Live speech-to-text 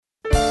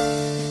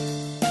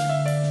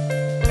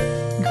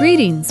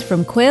Greetings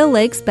from Quail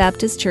Lakes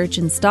Baptist Church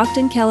in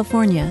Stockton,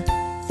 California.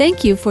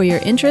 Thank you for your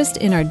interest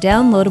in our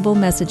downloadable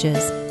messages.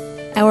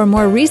 Our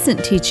more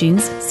recent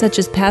teachings, such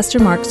as Pastor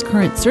Mark's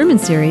current sermon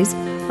series,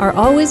 are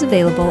always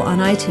available on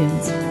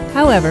iTunes.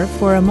 However,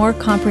 for a more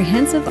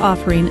comprehensive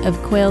offering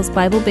of Quail's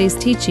Bible-based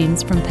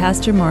teachings from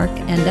Pastor Mark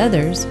and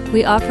others,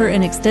 we offer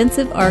an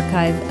extensive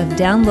archive of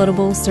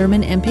downloadable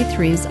sermon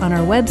MP3s on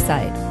our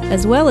website,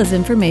 as well as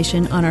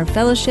information on our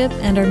fellowship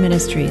and our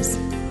ministries.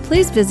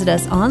 Please visit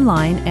us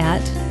online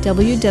at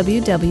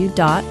www.qlbc.org.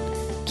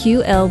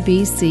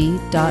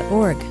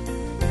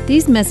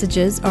 These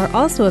messages are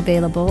also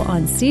available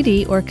on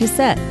CD or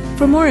cassette.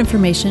 For more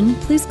information,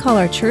 please call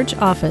our church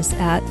office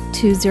at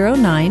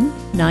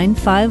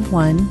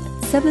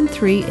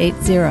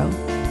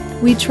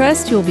 209-951-7380. We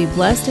trust you will be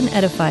blessed and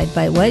edified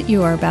by what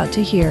you are about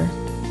to hear.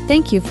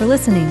 Thank you for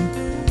listening.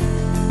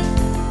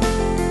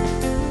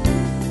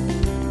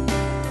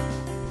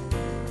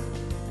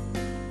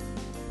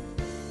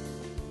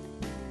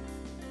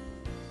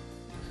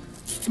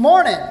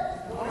 Morning.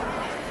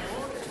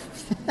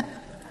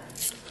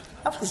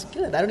 That was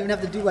good. I don't even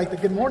have to do like the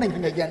good morning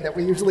thing again that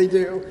we usually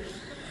do.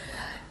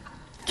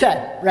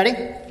 Okay, ready?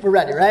 We're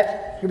ready, right?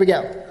 Here we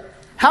go.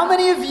 How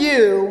many of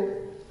you,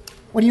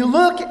 when you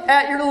look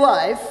at your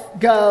life,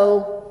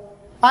 go,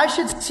 I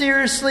should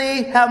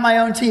seriously have my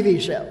own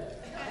TV show?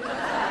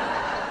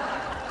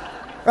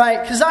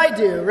 Right? Because I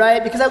do,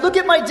 right? Because I look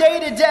at my day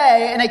to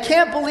day and I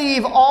can't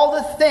believe all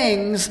the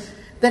things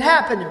that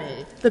happen to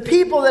me. The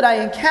people that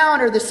I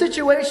encounter, the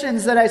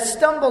situations that I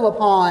stumble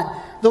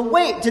upon, the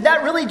wait, did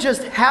that really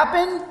just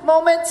happen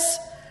moments?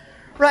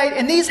 Right?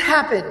 And these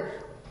happen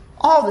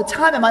all the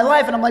time in my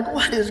life, and I'm like,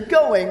 what is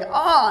going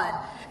on?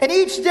 And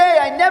each day,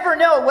 I never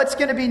know what's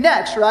going to be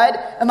next, right?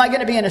 Am I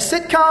going to be in a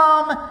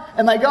sitcom?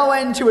 Am I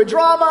going to a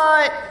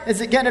drama?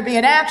 Is it going to be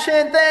an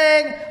action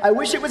thing? I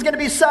wish it was going to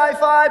be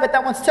sci-fi, but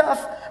that one's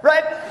tough,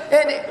 right?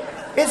 And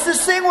it's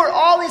this thing where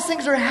all these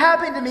things are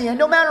happening to me, and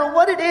no matter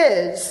what it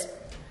is,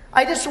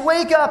 I just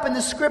wake up and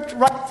the script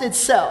writes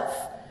itself.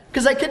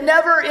 Because I could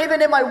never,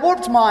 even in my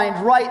warped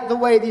mind, write the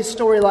way these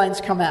storylines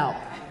come out.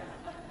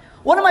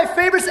 One of my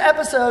favorite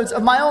episodes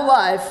of my own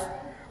life,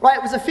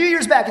 right, was a few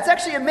years back. It's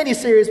actually a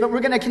mini-series, but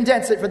we're going to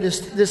condense it for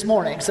this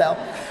morning. So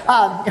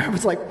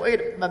everyone's like,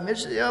 wait,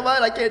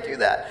 I can't do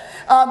that.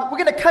 We're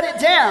going to cut it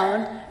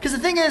down, because the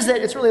thing is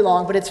that it's really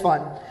long, but it's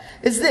fun.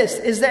 Is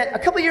that a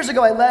couple years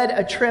ago, I led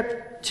a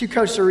trip to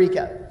Costa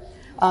Rica.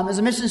 It was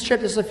a missions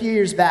trip. This was a few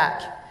years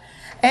back.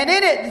 And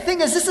in it, the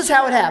thing is, this is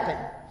how it happened.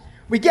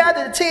 We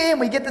gather the team,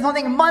 we get the whole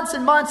thing, months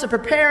and months of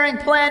preparing,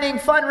 planning,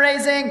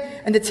 fundraising,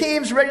 and the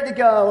team's ready to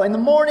go. And the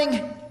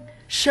morning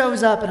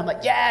shows up, and I'm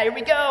like, yeah, here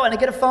we go. And I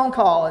get a phone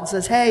call and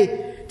says,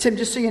 hey, Tim,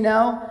 just so you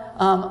know,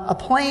 a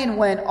plane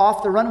went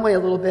off the runway a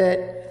little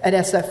bit at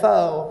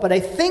SFO, but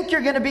I think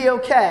you're going to be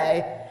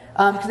okay,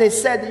 because they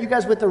said that you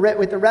guys with the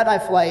red-eye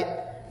flight,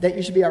 that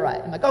you should be all right.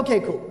 I'm like,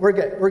 okay, cool, we're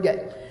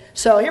good.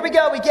 So here we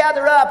go, we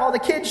gather up, all the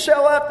kids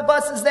show up, the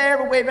bus is there,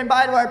 we're waving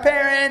bye to our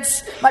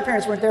parents. My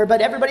parents weren't there,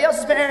 but everybody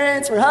else's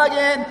parents, we're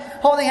hugging,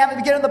 holding hands,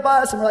 we get on the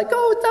bus, and we're like,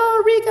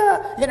 Costa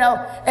Rica,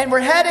 and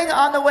we're heading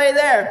on the way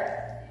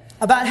there.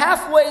 About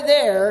halfway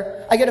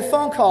there, I get a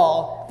phone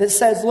call that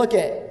says, look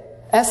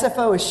it,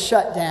 SFO is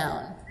shut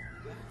down.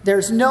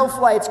 There's no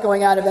flights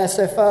going out of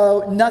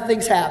SFO,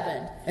 nothing's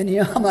happened. And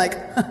I'm like,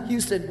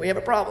 Houston, we have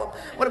a problem.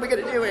 What are we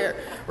going to do here?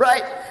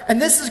 Right?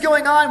 And this is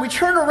going on. We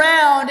turn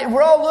around and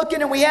we're all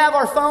looking and we have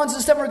our phones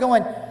and stuff. We're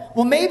going,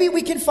 well, maybe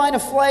we can find a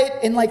flight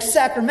in like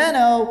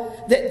Sacramento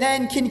that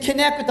then can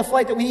connect with the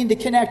flight that we need to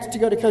connect to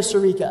go to Costa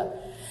Rica.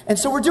 And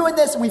so we're doing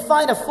this and we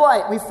find a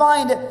flight. We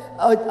find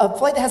a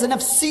flight that has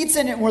enough seats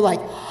in it and we're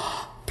like,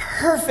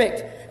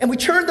 perfect. And we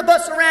turned the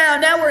bus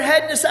around. Now we're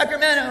heading to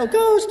Sacramento,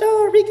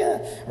 Costa Rica,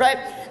 right?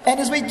 And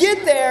as we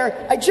get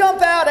there, I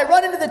jump out, I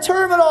run into the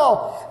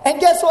terminal, and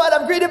guess what?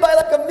 I'm greeted by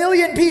like 1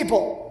 million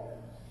people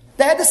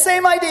that had the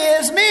same idea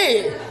as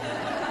me.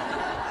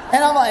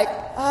 And I'm like,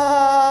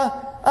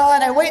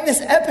 and I wait in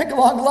this epic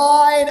long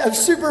line of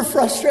super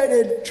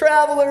frustrated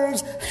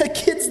travelers. The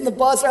kids in the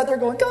bus are out there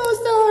going,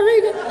 Costa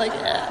Rica. I'm like,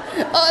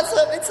 yeah,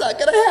 awesome, it's not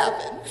going to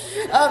happen.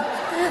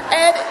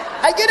 And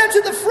I get up to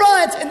the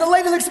front, and the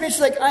lady looks at me,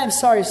 she's like, I am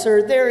sorry,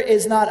 sir, there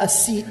is not a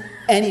seat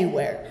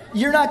anywhere.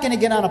 You're not going to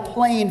get on a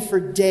plane for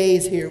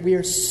days here. We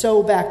are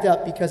so backed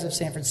up because of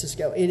San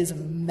Francisco. It is a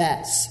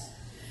mess.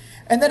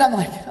 And then I'm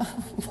like,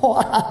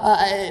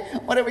 why?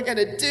 What are we going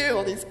to do?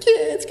 All these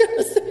kids,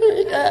 Costa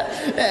Rica.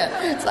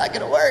 Yeah, it's not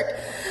going to work.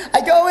 I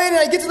go in and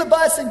I get to the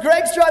bus, and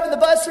Greg's driving the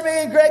bus for me,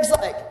 and Greg's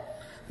like,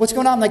 what's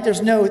going on? I'm like,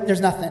 there's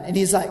nothing. And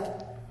he's like,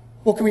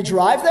 well, can we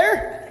drive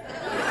there?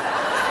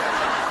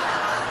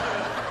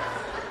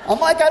 I'm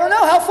like, I don't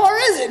know. How far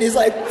is it? He's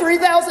like,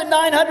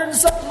 3,900 and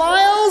something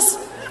miles.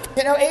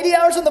 80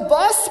 hours on the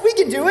bus. We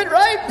can do it,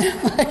 right?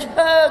 I'm like,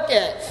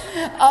 okay.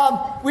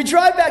 We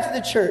drive back to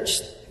the church.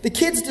 The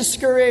kid's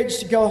discouraged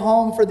to go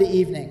home for the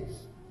evening.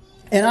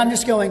 And I'm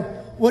just going,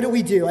 what do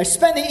we do? I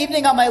spend the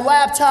evening on my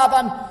laptop.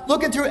 I'm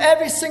looking through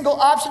every single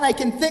option I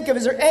can think of.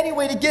 Is there any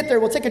way to get there?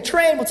 We'll take a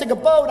train, we'll take a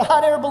boat, a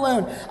hot air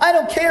balloon. I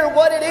don't care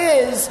what it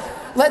is.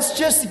 Let's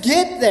just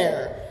get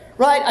there,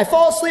 right? I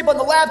fall asleep on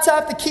the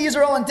laptop. The keys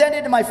are all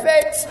indented in my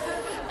face.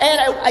 And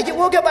I get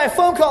woke up by a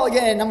phone call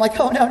again. I'm like,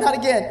 oh no, not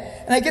again.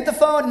 And I get the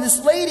phone, and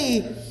this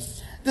lady,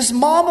 this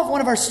mom of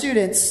one of our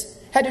students,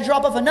 had to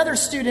drop off another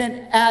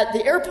student at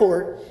the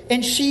airport,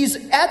 and she's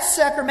at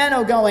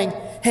Sacramento going,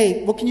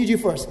 hey, what can you do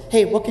for us?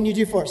 Hey, what can you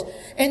do for us?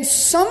 And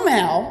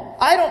somehow,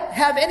 I don't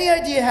have any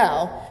idea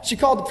how, she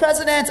called the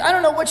president, I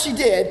don't know what she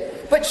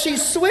did, but she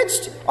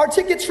switched our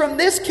tickets from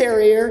this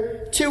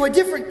carrier to a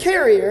different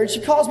carrier, and she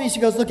calls me and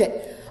she goes, look,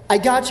 I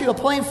got you a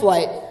plane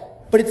flight,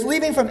 but it's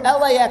leaving from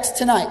LAX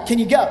tonight. Can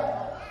you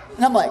go?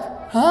 And I'm like,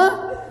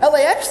 huh?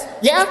 LAX?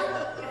 Yeah?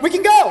 We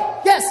can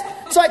go. Yes.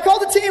 So I call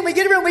the team. We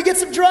get around. We get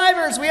some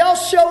drivers. We all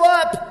show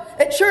up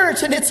at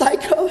church, and it's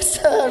like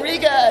Costa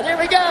Rica. There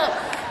we go.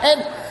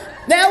 And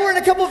now we're in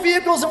a couple of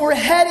vehicles, and we're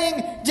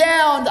heading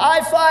down the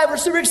I-5. We're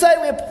super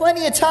excited. We have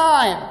plenty of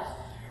time,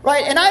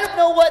 right? And I don't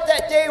know what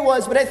that day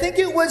was, but I think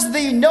it was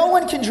the no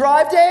one can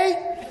drive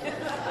day,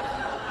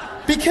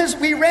 because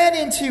we ran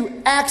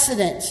into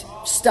accident,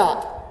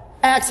 stop,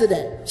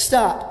 accident,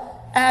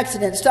 stop,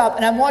 accident, stop.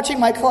 And I'm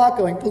watching my clock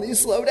going, please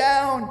slow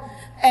down.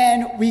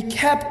 And we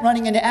kept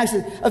running into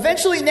accidents.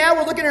 Eventually, now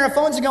we're looking at our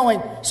phones and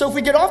going, so if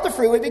we get off the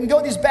freeway, we can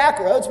go these back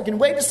roads, we can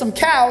wave to some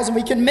cows, and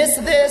we can miss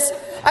this.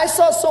 I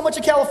saw so much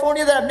of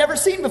California that I've never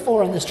seen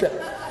before on this trip.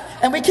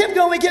 And we kept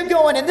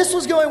going, and this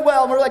was going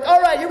well. And we're like,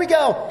 all right, here we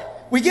go.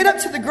 We get up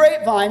to the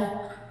Grapevine,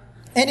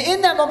 and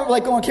in that moment, we're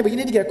like, okay, we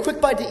need to get a quick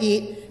bite to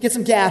eat, get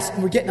some gas,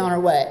 and we're getting on our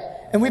way.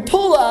 And we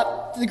pull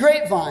up to the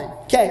Grapevine.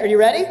 Okay, are you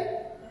ready?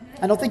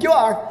 I don't think you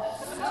are.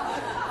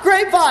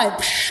 Grapevine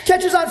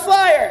catches on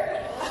fire.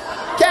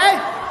 Okay?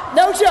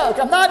 No joke.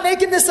 I'm not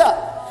making this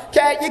up.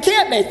 Okay? You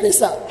can't make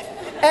this up.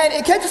 And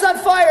it catches on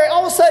fire, and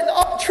all of a sudden,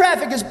 all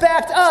traffic is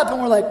backed up,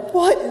 and we're like,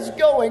 what is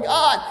going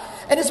on?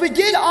 And as we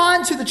get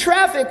onto the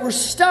traffic, we're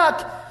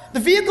stuck. The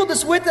vehicle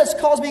that's with us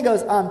calls me and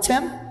goes,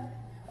 Tim,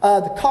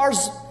 the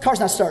car's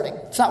not starting.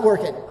 It's not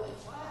working.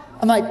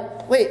 I'm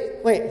like,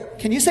 wait,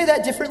 can you say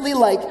that differently?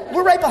 Like,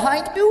 we're right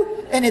behind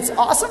you, and it's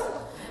awesome?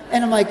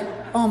 And I'm like,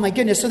 oh my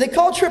goodness. So they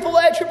call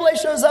AAA.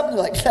 AAA shows up, and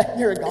they're like,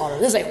 you're a goner.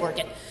 This ain't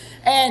working.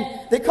 And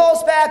they call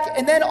us back,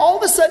 and then all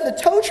of a sudden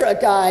the tow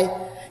truck guy,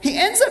 he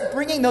ends up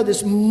bringing, though,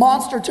 this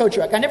monster tow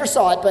truck. I never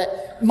saw it,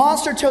 but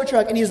monster tow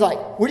truck. And he's like,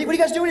 what are you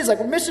guys doing? He's like,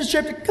 we're missing this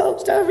trip to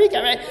Costa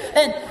Rica, right?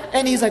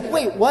 And he's like,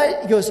 wait,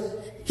 what? He goes,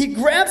 he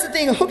grabs the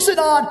thing, hooks it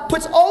on,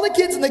 puts all the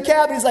kids in the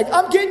cab, and he's like,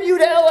 I'm getting you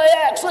to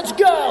LAX. Let's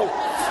go.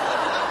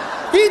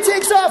 He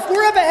takes off.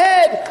 We're up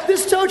ahead.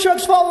 This tow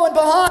truck's following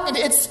behind.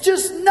 It's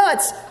just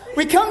nuts.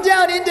 We come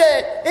down into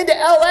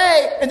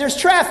LA, and there's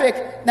traffic.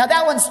 Now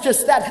that one's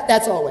just,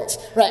 that's always,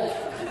 right?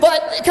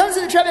 But it comes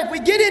into traffic.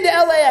 We get into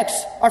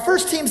LAX. Our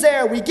first team's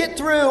there. We get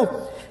through,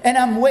 and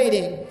I'm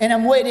waiting. And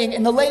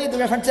the lady at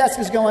the front desk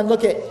is going,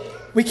 look,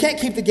 we can't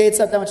keep the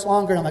gates up that much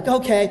longer. And I'm like,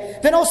 okay.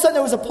 Then all of a sudden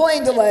there was a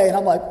plane delay. And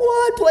I'm like,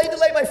 what? Plane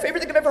delay? My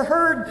favorite thing I've ever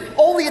heard,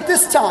 only at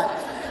this time.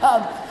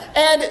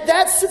 And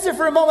that sits there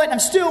for a moment. And I'm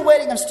still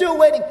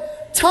waiting.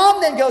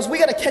 Tom then goes, we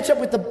got to catch up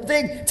with the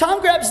thing.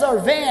 Tom grabs our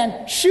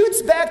van,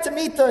 shoots back to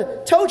meet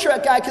the tow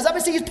truck guy, because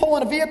obviously he's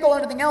pulling a vehicle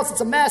and everything else.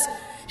 It's a mess.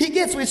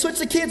 We switch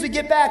the kids, we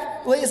get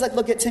back. The lady's like,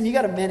 look, Tim, you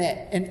got a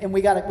minute, and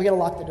we got to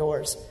lock the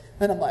doors.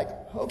 And I'm like,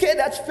 okay,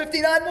 that's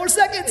 59 more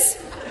seconds.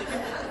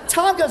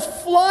 Tom goes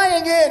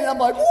flying in, and I'm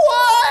like,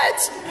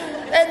 what?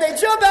 And they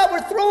jump out,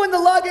 we're throwing the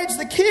luggage,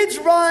 the kids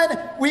run,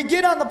 we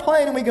get on the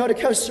plane, and we go to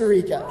Costa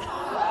Rica.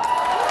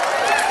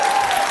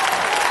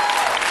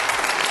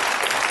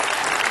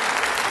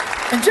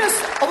 And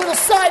just a little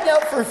side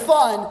note for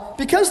fun,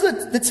 because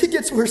the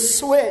tickets were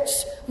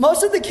switched,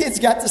 most of the kids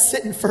got to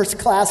sit in first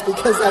class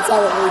because that's how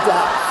it worked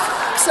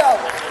out.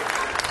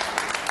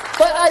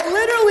 But I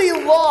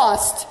literally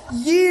lost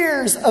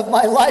years of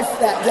my life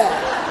that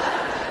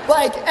day.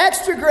 Like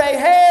extra gray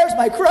hairs,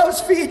 my crow's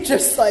feet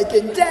just like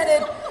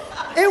indented.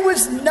 It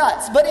was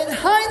nuts. But in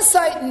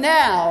hindsight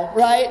now,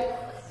 right,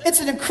 it's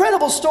an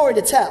incredible story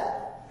to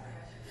tell.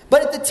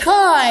 But at the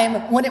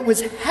time when it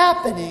was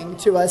happening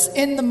to us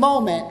in the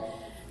moment,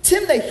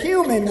 Tim the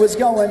human was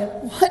going,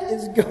 what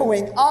is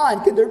going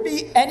on? Could there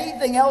be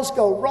anything else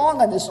go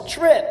wrong on this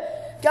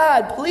trip?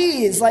 God,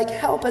 please,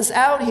 help us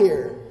out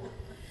here.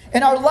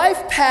 And our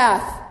life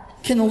path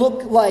can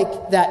look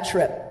like that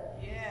trip.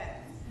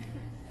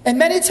 And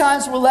many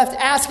times we're left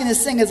asking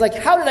this thing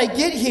how did I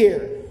get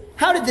here?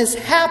 How did this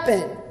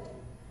happen?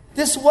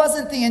 This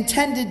wasn't the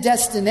intended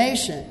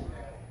destination.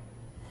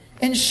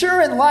 And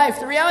sure, in life,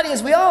 the reality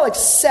is we all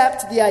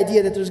accept the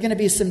idea that there's going to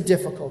be some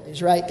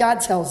difficulties, right?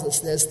 God tells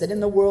us this, that in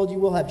the world you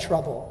will have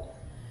trouble.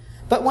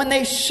 But when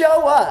they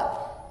show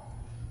up,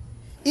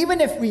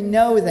 even if we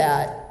know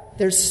that,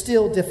 they're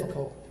still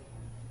difficult.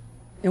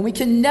 And we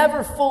can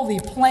never fully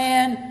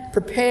plan,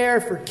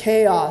 prepare for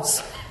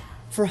chaos,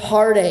 for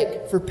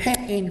heartache, for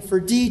pain, for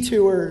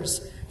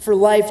detours, for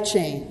life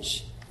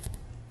change.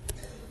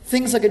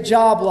 Things like a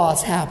job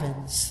loss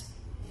happens.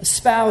 a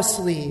spouse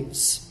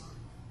leaves,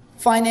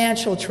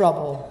 financial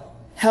trouble,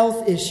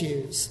 health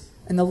issues,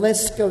 and the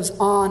list goes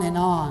on and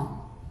on.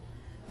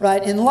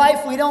 Right? In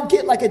life, we don't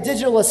get like a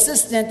digital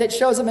assistant that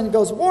shows up and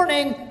goes,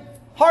 warning,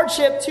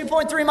 hardship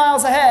 2.3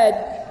 miles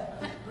ahead,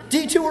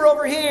 detour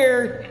over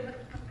here.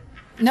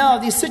 No,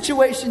 these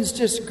situations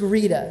just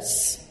greet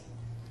us.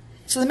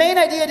 So the main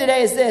idea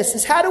today is this,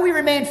 is how do we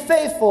remain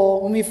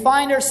faithful when we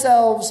find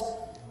ourselves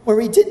where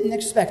we didn't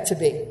expect to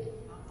be?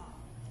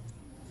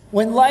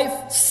 When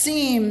life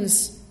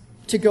seems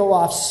to go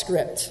off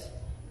script.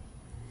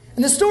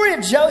 And the story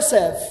of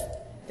Joseph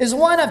is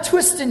one of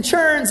twists and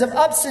turns, of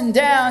ups and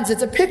downs.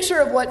 It's a picture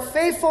of what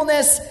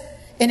faithfulness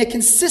in a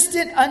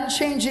consistent,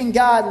 unchanging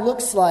God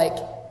looks like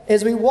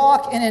as we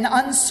walk in an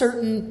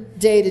uncertain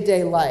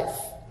day-to-day life.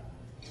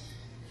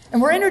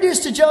 And we're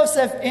introduced to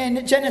Joseph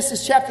in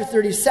Genesis chapter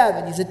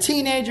 37. He's a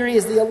teenager. He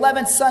is the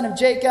 11th son of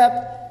Jacob.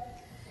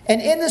 And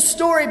in the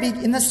story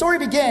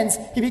begins,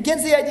 he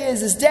begins the idea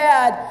is his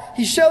dad,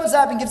 he shows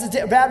up and gives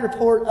a bad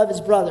report of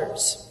his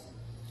brothers.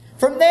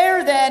 From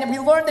there, then, we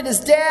learn that his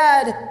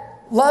dad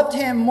loved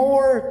him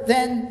more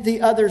than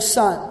the other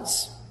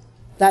sons.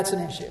 That's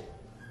an issue.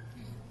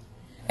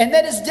 And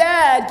then his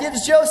dad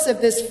gives Joseph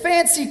this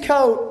fancy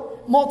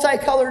coat,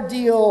 multicolored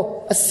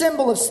deal, a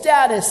symbol of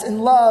status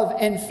and love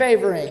and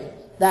favoring.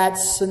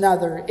 That's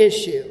another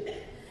issue.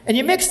 And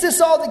you mix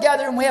this all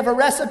together and we have a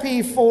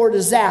recipe for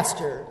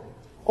disaster,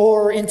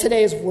 or in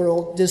today's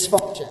world,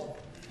 dysfunction.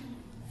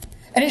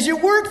 And as you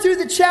work through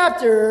the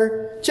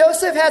chapter,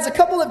 Joseph has a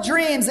couple of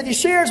dreams that he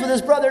shares with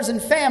his brothers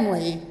and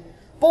family,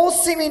 both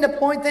seeming to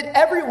point that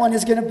everyone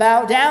is going to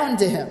bow down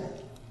to him.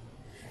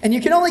 And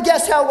you can only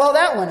guess how well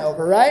that went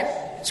over,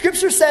 right?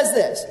 Scripture says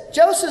this: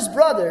 Joseph's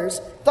brothers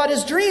thought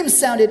his dreams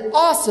sounded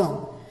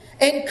awesome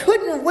and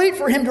couldn't wait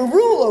for him to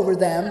rule over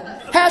them.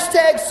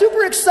 Hashtag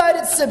super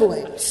excited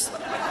siblings.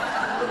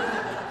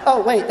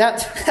 Oh, wait,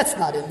 that's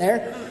not in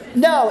there.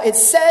 No, it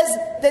says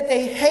that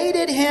they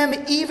hated him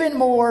even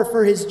more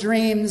for his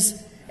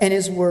dreams and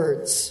his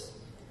words.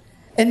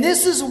 And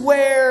this is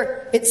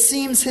where it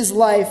seems his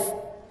life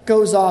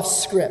goes off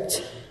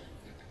script.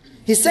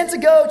 He's sent to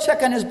go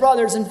check on his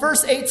brothers. In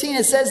verse 18,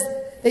 it says,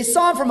 they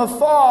saw him from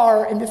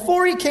afar, and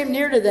before he came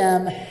near to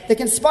them, they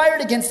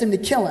conspired against him to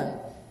kill him.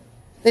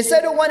 They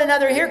said to one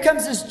another, here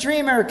comes this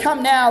dreamer.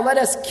 Come now, let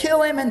us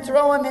kill him and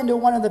throw him into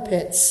one of the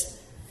pits.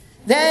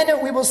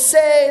 Then we will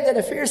say that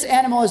a fierce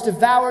animal has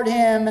devoured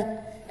him,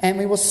 and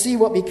we will see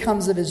what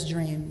becomes of his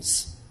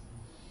dreams.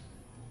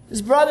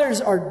 His brothers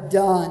are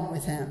done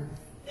with him.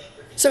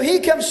 So he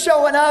comes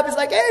showing up. He's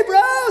like, hey,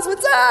 bros,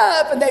 what's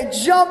up? And they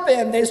jump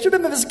him. They strip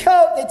him of his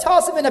coat. They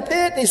toss him in a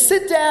pit. They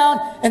sit down,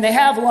 and they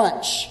have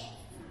lunch.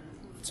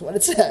 That's what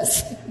it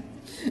says.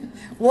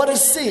 What a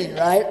scene,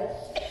 right?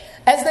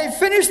 As they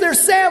finish their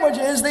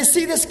sandwiches, they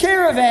see this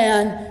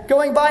caravan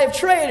going by of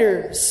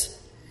traders.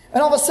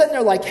 And all of a sudden,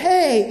 they're like,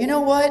 hey, you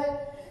know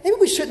what? Maybe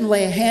we shouldn't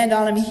lay a hand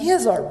on him. He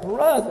is our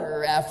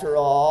brother, after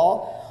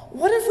all.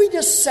 What if we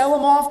just sell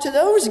him off to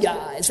those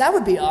guys? That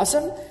would be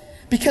awesome.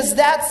 Because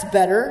that's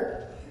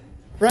better.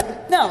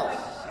 Right? No.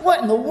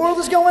 What in the world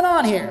is going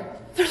on here?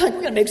 They're like,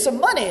 we're going to make some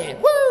money.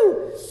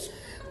 Woo!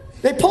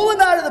 They pull him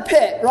out of the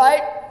pit,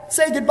 right?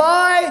 Say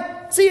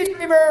goodbye, see you,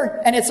 dreamer,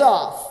 and it's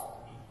off.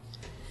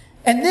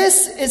 And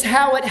this is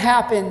how it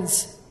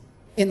happens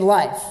in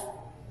life.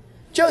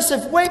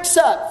 Joseph wakes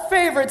up,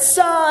 favorite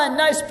son,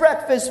 nice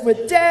breakfast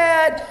with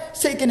dad,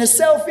 he's taking a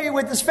selfie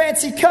with his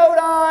fancy coat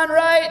on,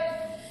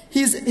 right?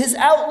 His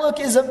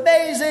outlook is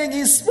amazing.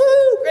 He's,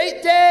 woo,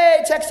 great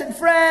day, texting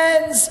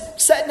friends,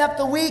 setting up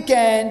the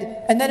weekend.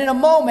 And then in a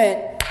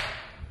moment,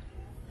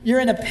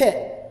 you're in a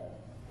pit.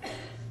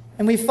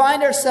 And we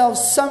find ourselves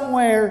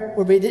somewhere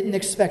where we didn't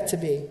expect to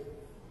be.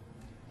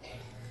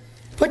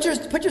 Put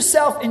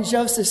yourself in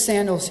Joseph's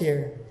sandals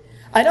here.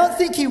 I don't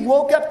think he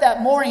woke up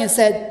that morning and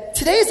said,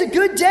 today's a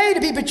good day to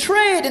be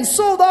betrayed and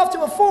sold off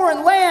to a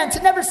foreign land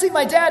to never see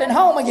my dad and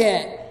home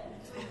again.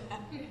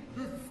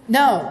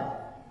 No.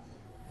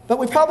 But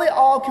we probably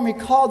all can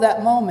recall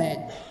that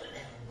moment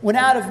when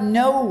out of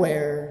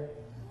nowhere,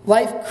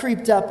 life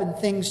creeped up and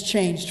things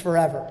changed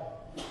forever.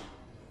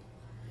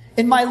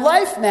 In my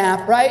life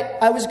map, right,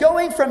 I was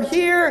going from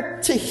here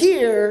to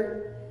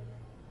here,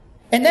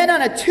 and then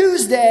on a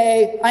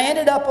Tuesday, I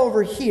ended up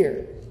over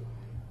here.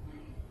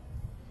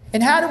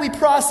 And how do we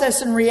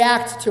process and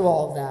react to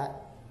all of that?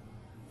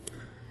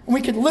 And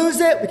we could lose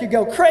it, we could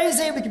go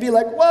crazy, we could be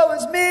like, woe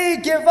is me,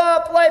 give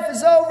up, life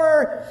is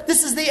over,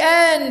 this is the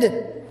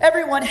end.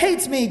 Everyone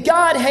hates me.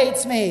 God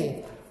hates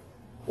me.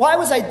 Why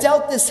was I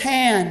dealt this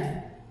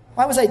hand?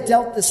 Why was I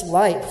dealt this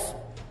life?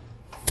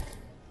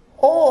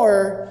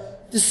 Or,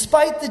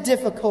 despite the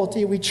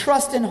difficulty, we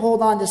trust and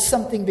hold on to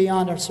something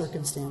beyond our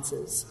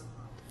circumstances.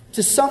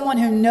 To someone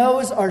who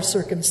knows our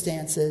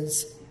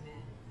circumstances,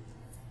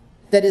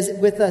 that is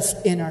with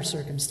us in our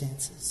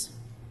circumstances.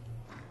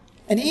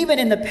 And even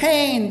in the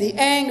pain, the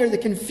anger, the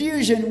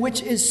confusion,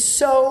 which is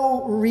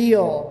so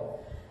real,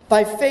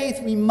 by faith,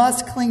 we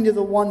must cling to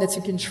the one that's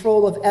in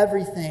control of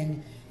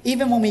everything,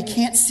 even when we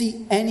can't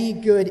see any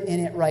good in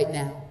it right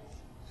now.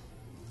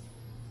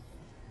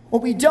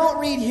 What we don't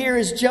read here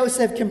is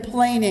Joseph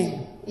complaining,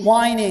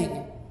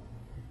 whining,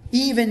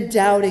 even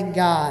doubting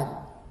God.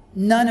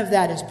 None of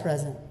that is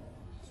present.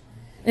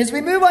 As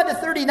we move on to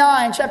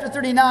chapter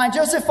 39,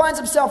 Joseph finds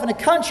himself in a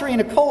country and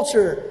a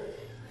culture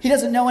he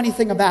doesn't know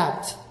anything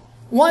about.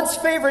 Once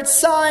favorite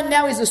son,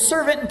 now he's a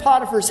servant in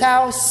Potiphar's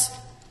house.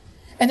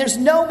 And there's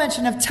no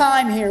mention of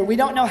time here. We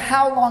don't know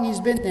how long he's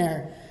been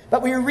there.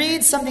 But we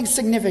read something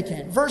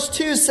significant. Verse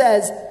 2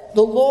 says,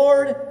 the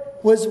Lord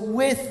was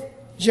with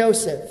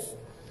Joseph.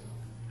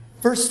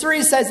 Verse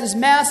 3 says, his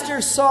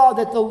master saw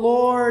that the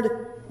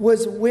Lord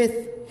was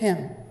with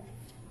him.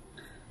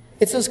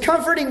 It's those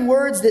comforting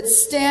words that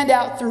stand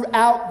out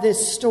throughout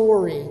this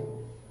story.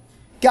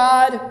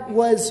 God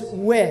was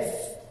with,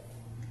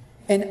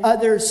 and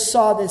others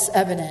saw this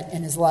evident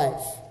in his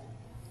life.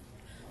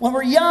 When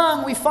we're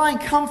young, we find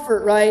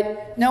comfort,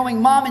 right?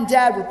 Knowing mom and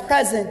dad were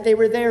present. They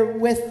were there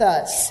with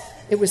us.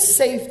 It was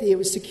safety. It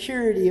was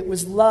security. It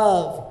was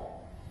love,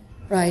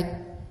 right?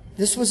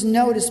 This was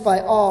noticed by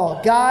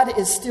all. God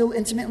is still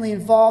intimately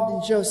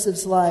involved in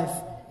Joseph's life,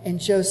 and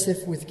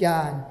Joseph with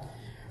God.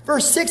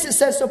 Verse 6, it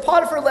says, so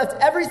Potiphar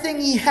left everything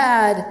he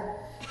had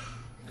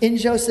in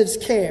Joseph's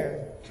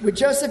care. With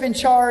Joseph in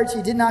charge,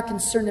 he did not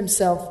concern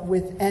himself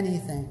with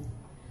anything.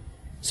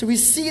 So we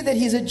see that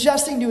he's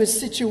adjusting to his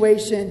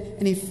situation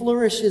and he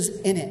flourishes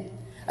in it.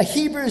 A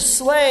Hebrew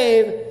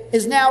slave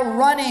is now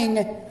running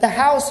the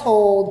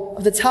household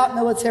of the top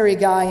military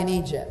guy in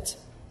Egypt,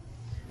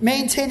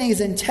 maintaining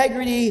his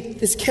integrity,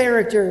 his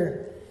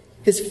character,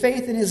 his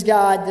faith in his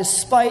God,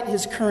 despite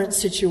his current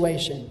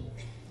situation,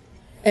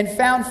 and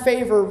found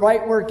favor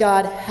right where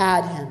God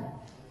had him.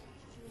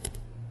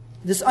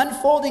 This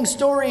unfolding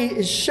story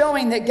is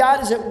showing that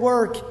God is at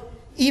work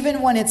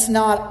even when it's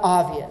not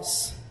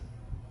obvious.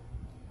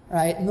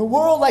 Right? And the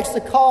world likes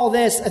to call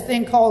this a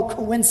thing called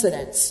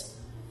coincidence.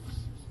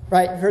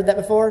 Right? You've heard that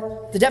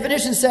before? The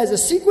definition says a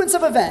sequence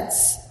of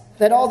events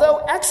that,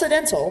 although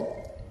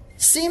accidental,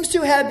 seems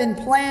to have been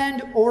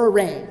planned or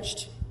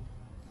arranged.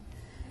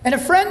 And a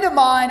friend of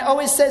mine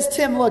always says,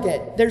 Tim, look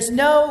it, there's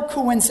no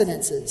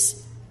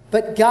coincidences,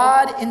 but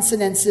God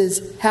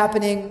incidences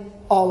happening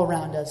all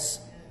around us,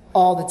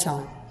 all the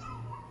time.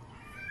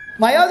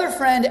 My other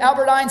friend,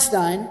 Albert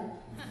Einstein,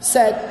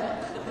 said,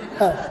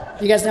 oh,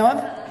 you guys know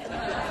him?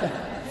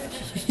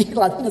 He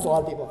knows a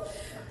lot of people.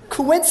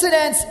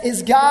 Coincidence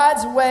is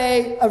God's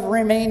way of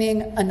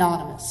remaining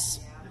anonymous.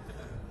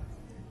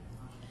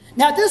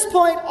 Now, at this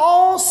point,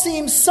 all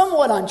seems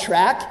somewhat on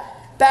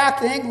track.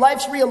 Back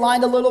life's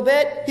realigned a little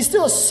bit. He's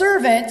still a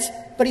servant,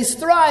 but he's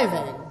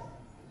thriving.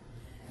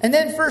 And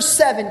then verse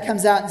 7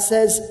 comes out and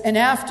says, and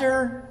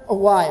after a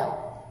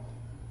while.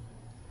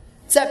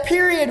 It's that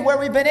period where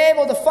we've been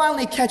able to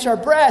finally catch our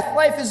breath.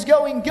 Life is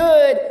going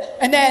good.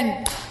 And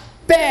then,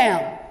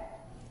 bam!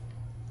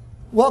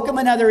 Welcome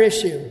another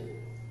issue.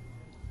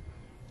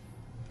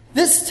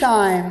 This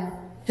time,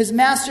 his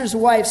master's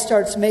wife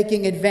starts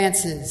making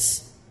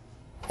advances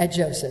at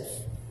Joseph,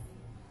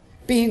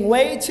 being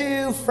way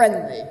too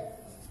friendly.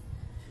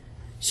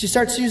 She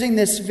starts using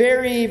this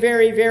very,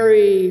 very,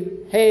 very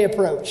hey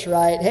approach,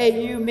 right?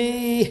 Hey, you,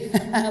 me,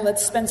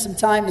 let's spend some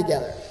time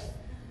together.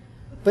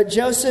 But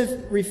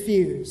Joseph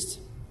refused.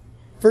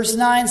 Verse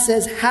 9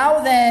 says,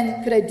 how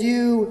then could I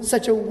do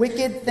such a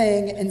wicked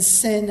thing and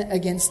sin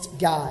against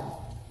God?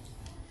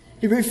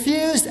 He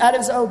refused out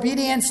of his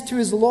obedience to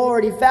his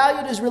Lord. He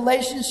valued his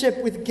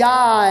relationship with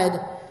God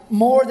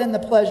more than the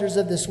pleasures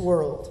of this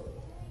world.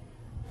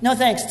 No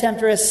thanks,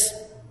 temptress.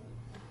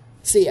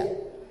 See ya.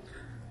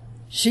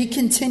 She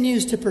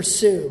continues to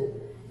pursue.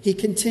 He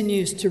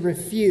continues to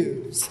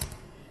refuse.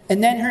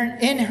 And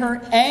then in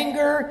her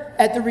anger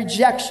at the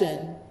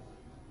rejection,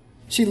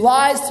 she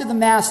lies to the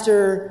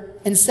master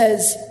and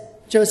says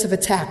Joseph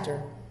attacked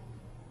her.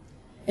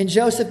 And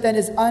Joseph then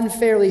is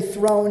unfairly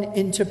thrown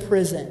into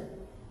prison.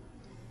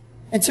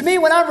 And to me,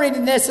 when I'm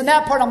reading this and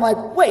that part, I'm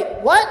like, wait,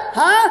 what?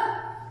 Huh?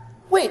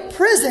 Wait,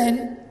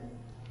 prison?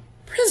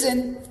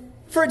 Prison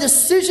for a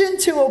decision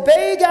to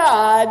obey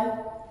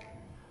God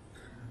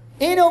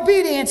in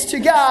obedience to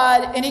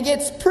God, and he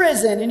gets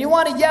prison. And you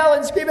want to yell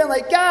and scream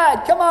like,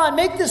 God, come on,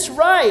 make this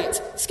right.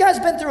 This guy's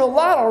been through a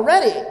lot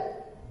already.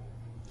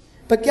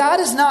 But God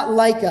is not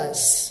like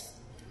us.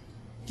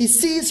 He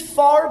sees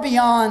far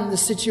beyond the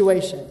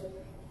situation.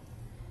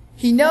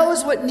 He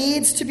knows what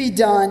needs to be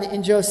done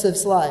in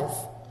Joseph's life.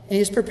 And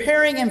he's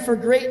preparing him for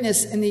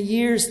greatness in the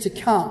years to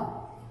come.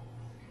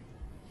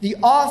 The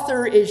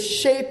author is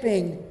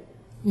shaping,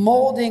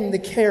 molding the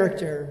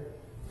character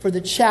for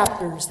the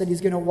chapters that he's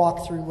going to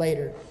walk through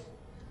later.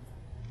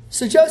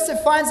 So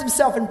Joseph finds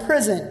himself in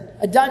prison,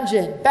 a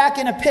dungeon, back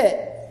in a pit.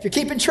 If you're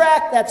keeping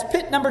track, that's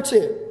pit number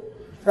 2,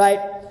 right?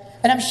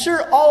 And I'm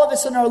sure all of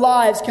us in our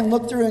lives can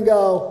look through and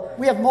go,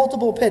 we have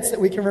multiple pits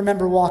that we can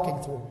remember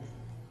walking through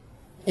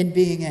and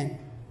being in.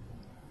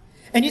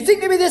 And you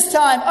think maybe this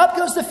time, up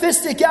goes the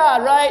fist at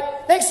God, right?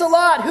 Thanks a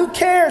lot. Who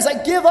cares?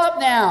 I give up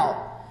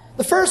now.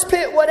 The first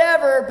pit,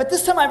 whatever, but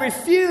this time I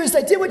refused.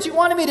 I did what you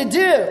wanted me to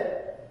do.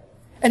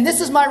 And this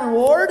is my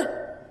reward?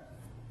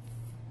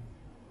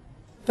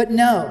 But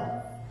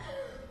no.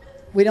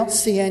 We don't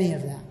see any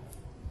of that.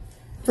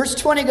 Verse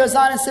 20 goes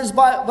on and says,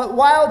 but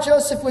while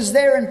Joseph was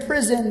there in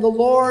prison, the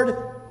Lord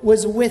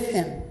was with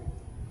him.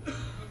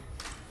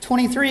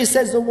 23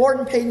 says, the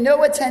warden paid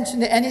no attention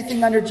to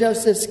anything under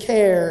Joseph's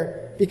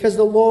care because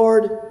the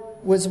Lord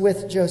was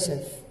with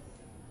Joseph.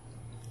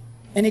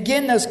 And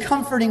again, those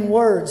comforting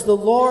words, the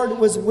Lord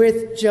was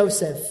with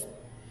Joseph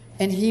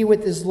and he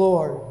with his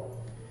Lord.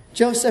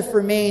 Joseph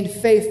remained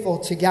faithful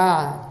to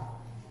God.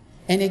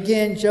 And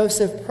again,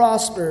 Joseph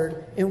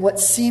prospered in what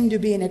seemed to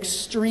be an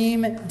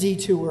extreme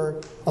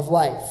detour of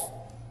life.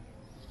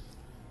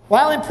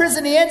 While in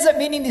prison, he ends up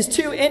meeting these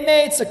two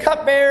inmates, a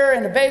cupbearer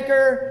and a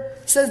baker.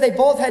 It says they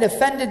both had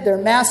offended their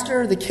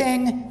master, the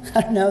king.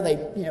 I don't know, they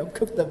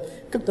cooked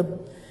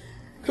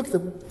the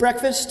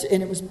breakfast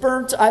and it was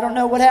burnt. I don't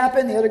know what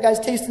happened. The other guy's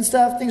tasting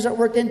stuff. Things aren't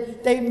working.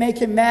 They make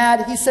him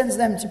mad. He sends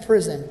them to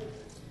prison.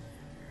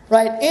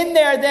 Right? In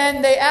there,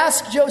 then, they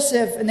ask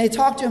Joseph and they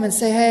talk to him and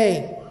say,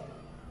 hey,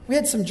 we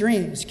had some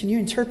dreams. Can you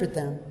interpret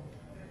them?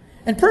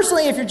 And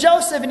personally, if you're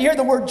Joseph and you hear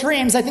the word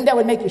dreams, I think that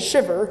would make you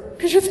shiver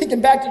because you're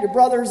thinking back to your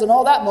brothers and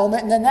all that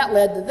moment, and then that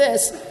led to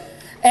this.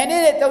 And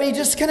in it, though, he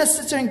just kind of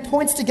sits there and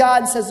points to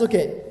God and says, look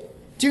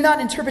do not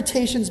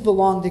interpretations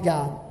belong to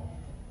God?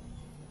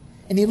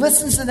 And he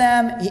listens to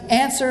them. He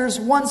answers.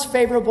 One's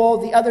favorable,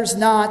 the other's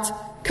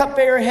not.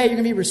 Cupbearer, hey, you're going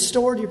to be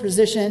restored to your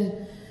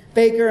position.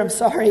 Baker, I'm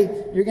sorry,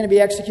 you're going to be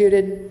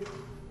executed.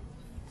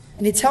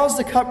 And he tells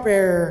the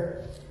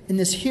cupbearer in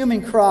this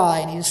human cry,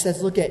 and he just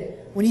says, look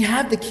when you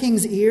have the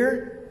king's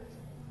ear,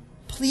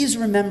 please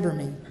remember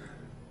me.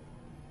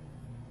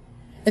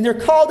 And they're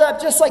called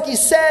up just like he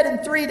said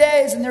in 3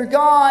 days, and they're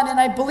gone. And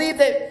I believe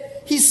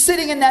that he's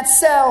sitting in that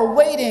cell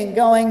waiting,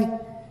 going,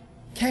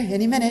 okay,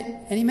 any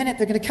minute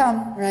they're going to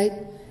come, right?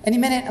 Any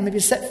minute I'm going to be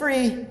set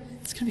free.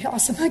 It's going to be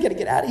awesome. I got to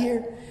get out of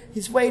here.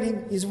 He's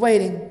waiting.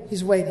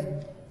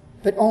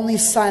 But only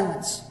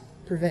silence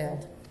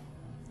prevailed.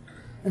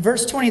 In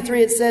verse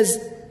 23 it says,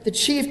 the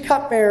chief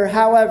cupbearer,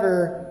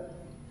 however,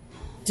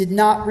 did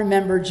not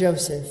remember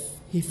Joseph.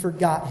 He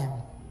forgot him.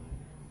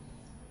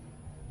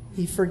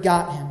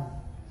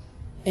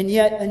 And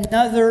yet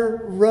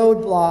another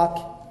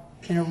roadblock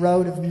in a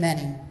road of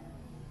many.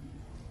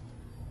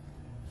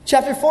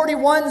 Chapter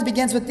 41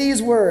 begins with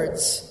these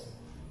words.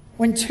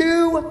 When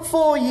 2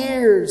 full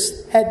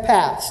years had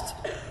passed.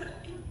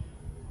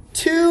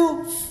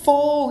 2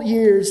 full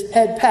years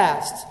had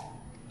passed.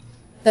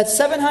 That's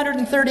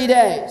 730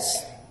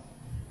 days.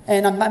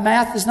 And my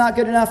math is not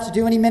good enough to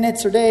do any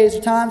minutes or days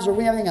or times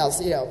or anything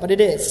else, but it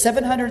is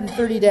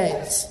 730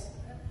 days.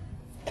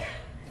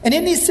 And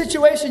in these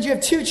situations, you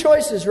have 2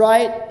 choices,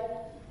 right?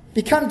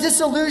 Become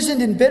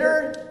disillusioned and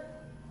bitter,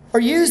 or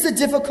use the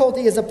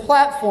difficulty as a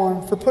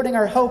platform for putting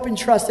our hope and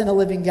trust in a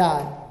living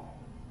God.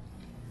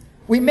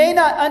 We may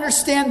not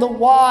understand the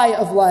why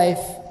of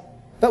life,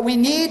 but we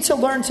need to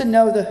learn to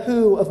know the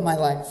who of my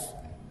life.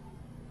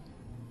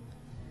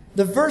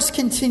 The verse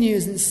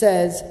continues and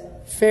says,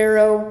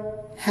 Pharaoh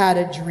had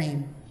a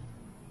dream.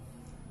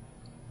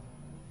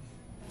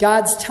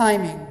 God's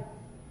timing,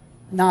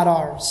 not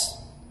ours.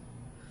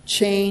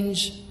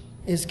 Change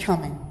is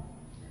coming.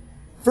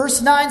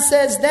 Verse 9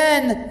 says,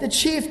 then the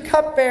chief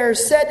cupbearer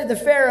said to the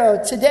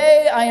Pharaoh,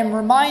 today I am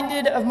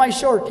reminded of my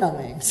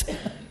shortcomings.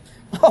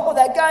 Oh,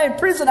 that guy in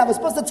prison I was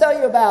supposed to tell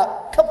you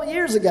about a couple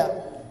years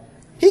ago.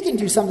 He can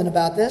do something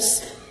about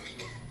this.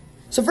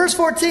 So verse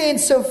 14,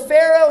 so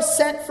Pharaoh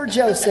sent for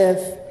Joseph,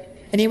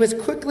 and he was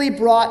quickly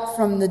brought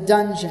from the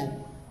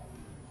dungeon.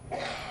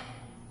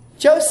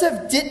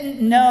 Joseph didn't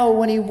know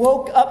when he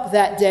woke up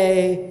that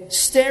day,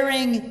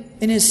 staring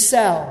in his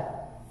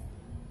cell,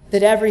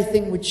 that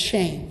everything would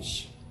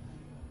change.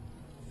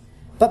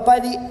 But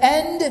by the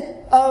end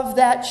of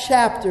that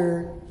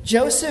chapter,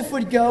 Joseph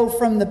would go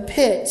from the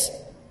pit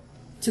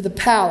to the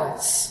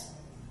palace.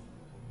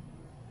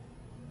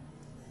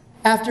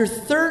 After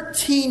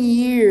 13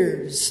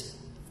 years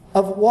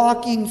of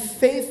walking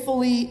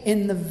faithfully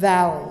in the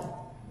valley,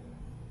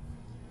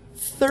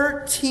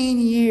 13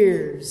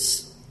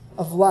 years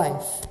of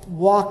life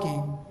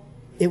walking,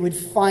 it would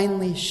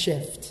finally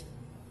shift.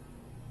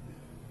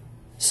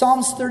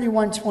 Psalms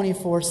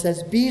 31:24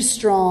 says, be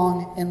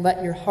strong and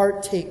let your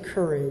heart take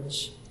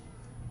courage,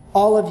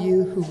 all of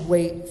you who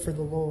wait for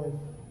the Lord.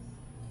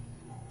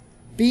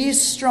 Be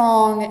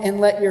strong and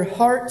let your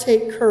heart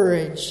take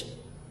courage,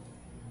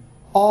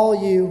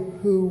 all you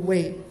who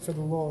wait for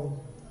the Lord.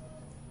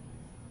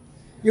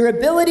 Your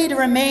ability to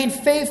remain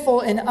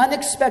faithful in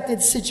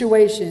unexpected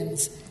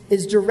situations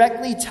is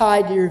directly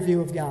tied to your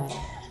view of God.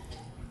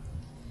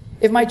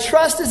 If my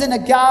trust is in a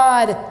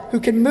God who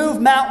can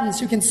move mountains,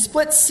 who can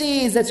split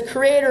seas, that's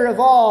creator of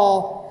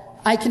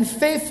all, I can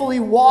faithfully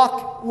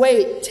walk,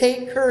 wait,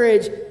 take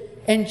courage,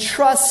 and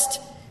trust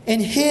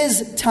in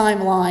His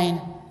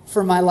timeline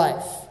for my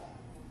life.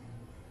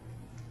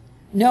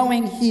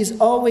 Knowing He's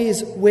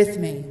always with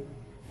me,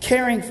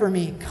 caring for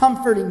me,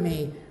 comforting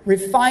me,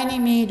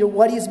 refining me to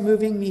what He's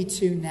moving me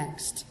to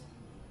next.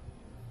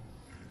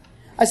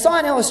 I saw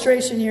an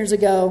illustration years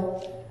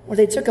ago where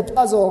they took a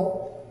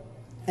puzzle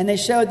and they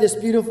showed this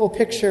beautiful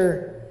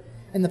picture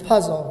in the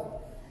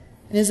puzzle.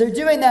 And as they're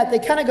doing that, they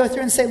kind of go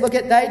through and say, look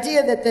at the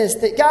idea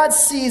that God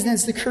sees and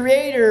is the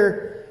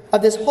creator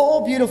of this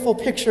whole beautiful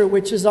picture,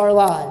 which is our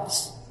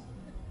lives.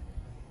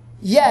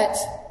 Yet,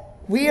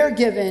 we are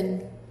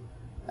given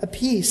a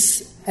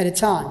piece at a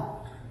time.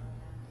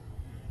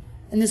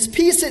 And this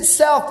piece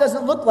itself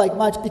doesn't look like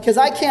much because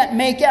I can't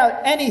make out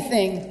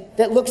anything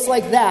that looks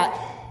like that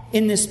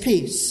in this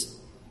piece.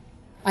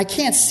 I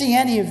can't see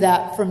any of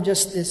that from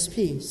just this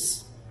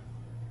piece.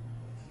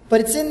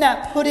 But it's in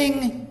that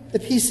putting the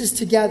pieces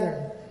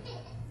together,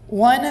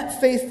 one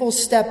faithful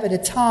step at a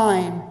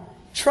time,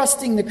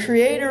 trusting the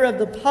creator of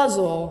the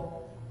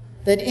puzzle,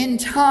 that in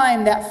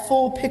time that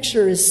full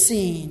picture is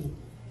seen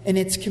and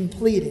it's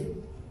completed.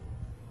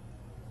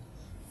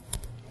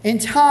 In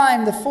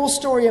time, the full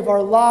story of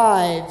our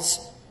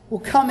lives will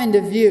come into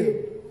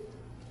view,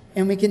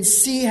 and we can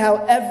see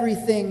how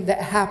everything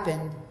that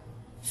happened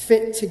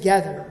fit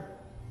together,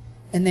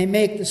 and they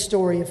make the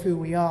story of who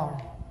we are.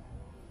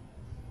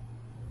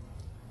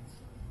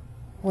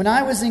 When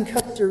I was in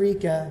Costa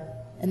Rica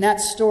and that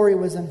story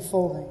was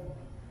unfolding,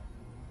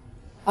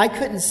 I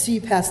couldn't see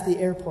past the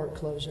airport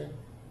closure.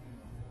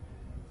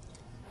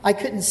 I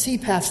couldn't see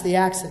past the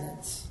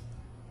accidents.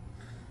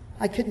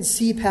 I couldn't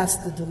see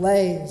past the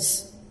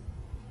delays.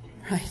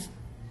 Right?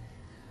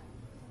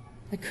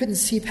 I couldn't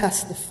see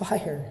past the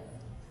fire,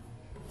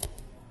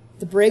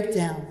 the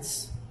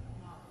breakdowns,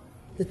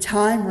 the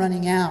time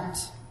running out.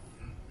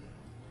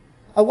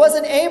 I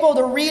wasn't able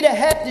to read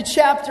ahead to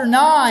chapter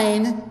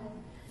 9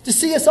 to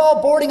see us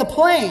all boarding a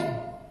plane.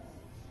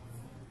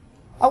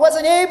 I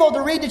wasn't able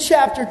to read to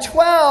chapter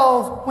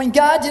 12 when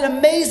God did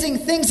amazing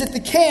things at the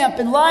camp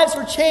and lives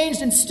were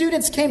changed and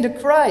students came to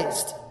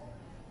Christ.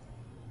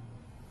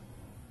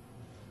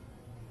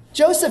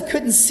 Joseph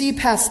couldn't see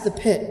past the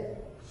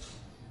pit,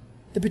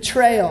 the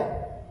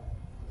betrayal,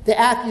 the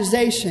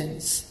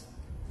accusations,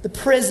 the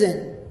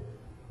prison,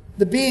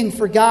 the being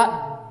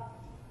forgotten.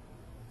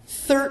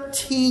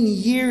 13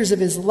 years of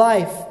his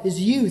life, his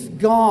youth,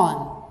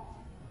 gone.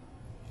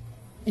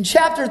 In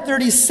chapter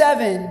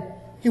 37,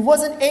 he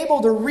wasn't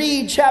able to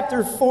read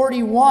chapter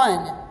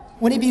 41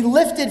 when he'd be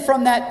lifted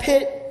from that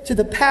pit to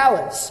the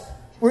palace,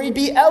 where he'd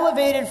be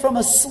elevated from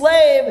a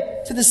slave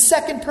to the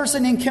second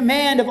person in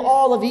command of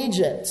all of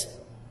Egypt.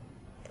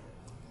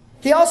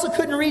 He also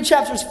couldn't read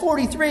chapters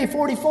 43,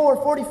 44,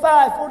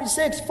 45,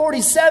 46,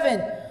 47,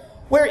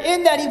 where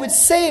in that he would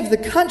save the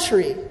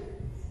country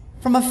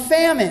from a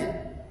famine.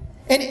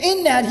 And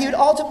in that he would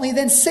ultimately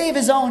then save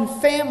his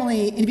own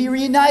family and be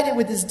reunited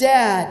with his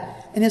dad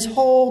and his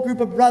whole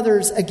group of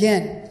brothers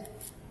again.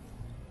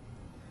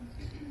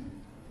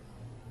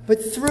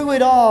 But through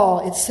it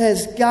all, it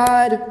says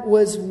God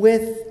was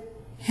with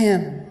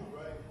him.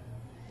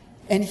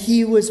 And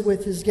he was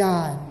with his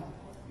God,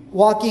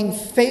 walking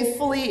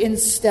faithfully in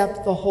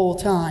step the whole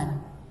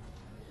time,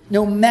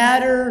 no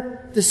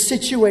matter the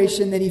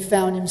situation that he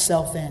found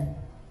himself in,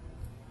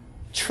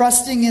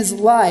 trusting his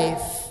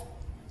life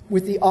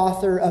with the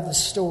author of the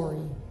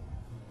story.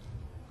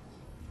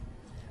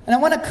 And I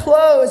want to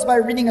close by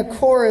reading a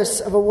chorus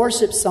of a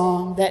worship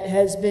song that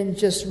has been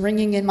just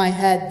ringing in my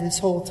head this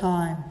whole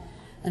time.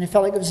 And I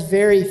felt like it was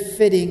very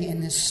fitting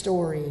in this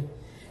story. And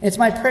it's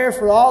my prayer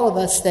for all of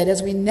us that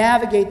as we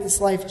navigate this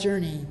life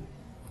journey,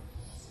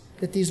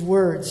 that these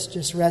words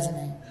just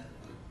resonate.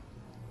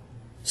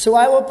 So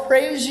I will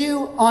praise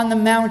you on the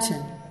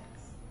mountain,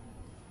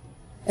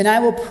 and I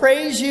will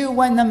praise you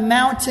when the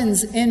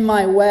mountain's in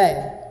my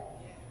way.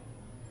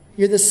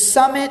 You're the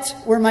summit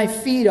where my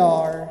feet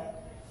are,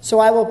 so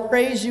I will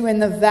praise you in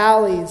the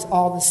valleys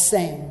all the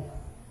same.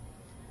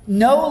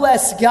 No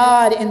less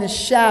God in the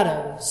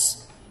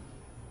shadows,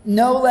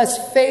 no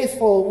less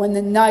faithful when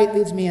the night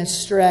leads me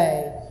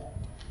astray.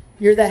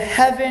 You're the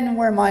heaven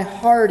where my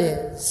heart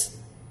is,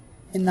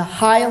 in the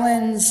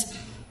highlands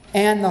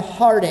and the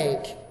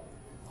heartache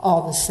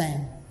all the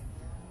same.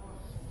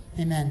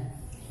 Amen.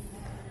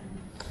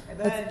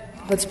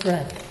 Let's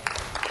pray.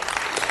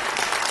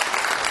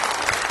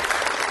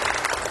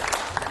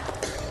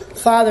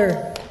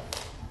 Father,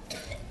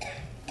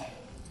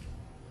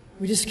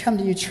 we just come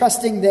to you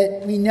trusting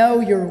that we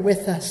know you're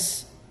with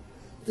us.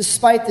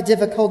 Despite the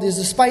difficulties,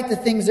 despite the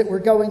things that we're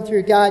going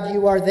through, God,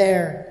 you are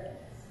there.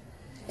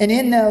 And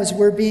in those,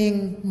 we're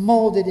being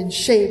molded and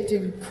shaped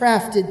and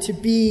crafted to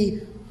be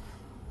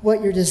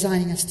what you're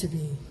designing us to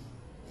be.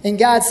 And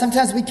God,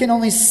 sometimes we can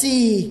only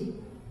see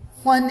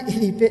one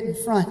itty bit in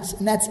front,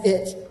 and that's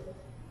it.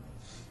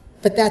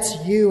 But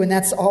that's you, and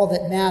that's all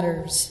that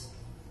matters.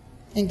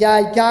 And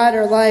God, guide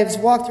our lives,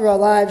 walk through our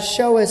lives,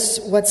 show us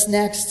what's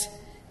next.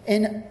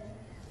 And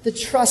the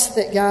trust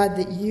that, God,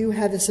 that you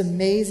have this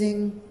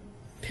amazing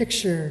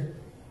picture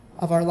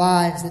of our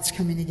lives that's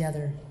coming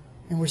together.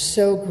 And we're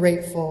so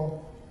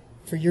grateful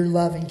for your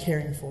love and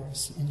caring for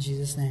us. In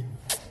Jesus' name,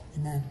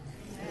 amen.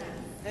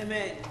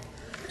 Amen.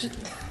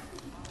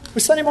 For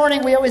Sunday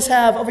morning, we always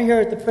have over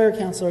here at the prayer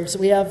counselors,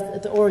 we have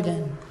at the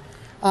organ.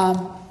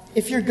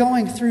 If you're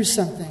going through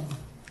something,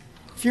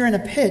 if you're in a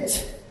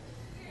pit,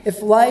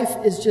 if life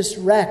is just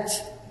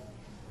wrecked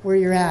where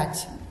you're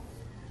at,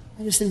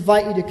 I just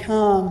invite you to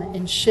come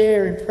and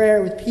share in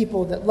prayer with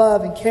people that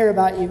love and care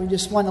about you and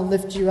just want to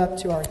lift you up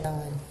to our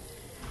God.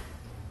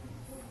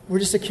 We're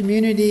just a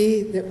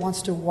community that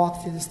wants to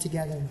walk through this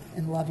together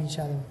and love each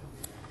other.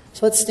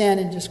 So let's stand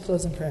and just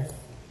close in prayer.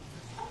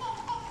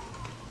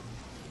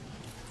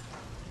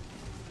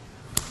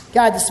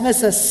 God,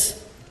 dismiss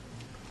us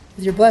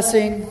with your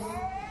blessing.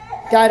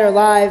 Guide our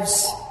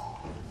lives.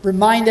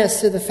 Remind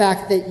us of the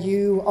fact that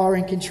you are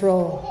in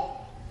control.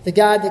 The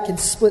God that can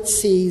split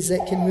seas,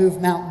 that can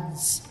move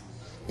mountains,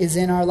 is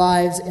in our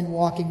lives and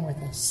walking with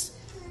us.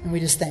 And we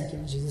just thank you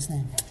in Jesus'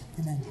 name.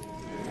 Amen.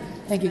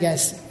 Thank you,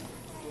 guys.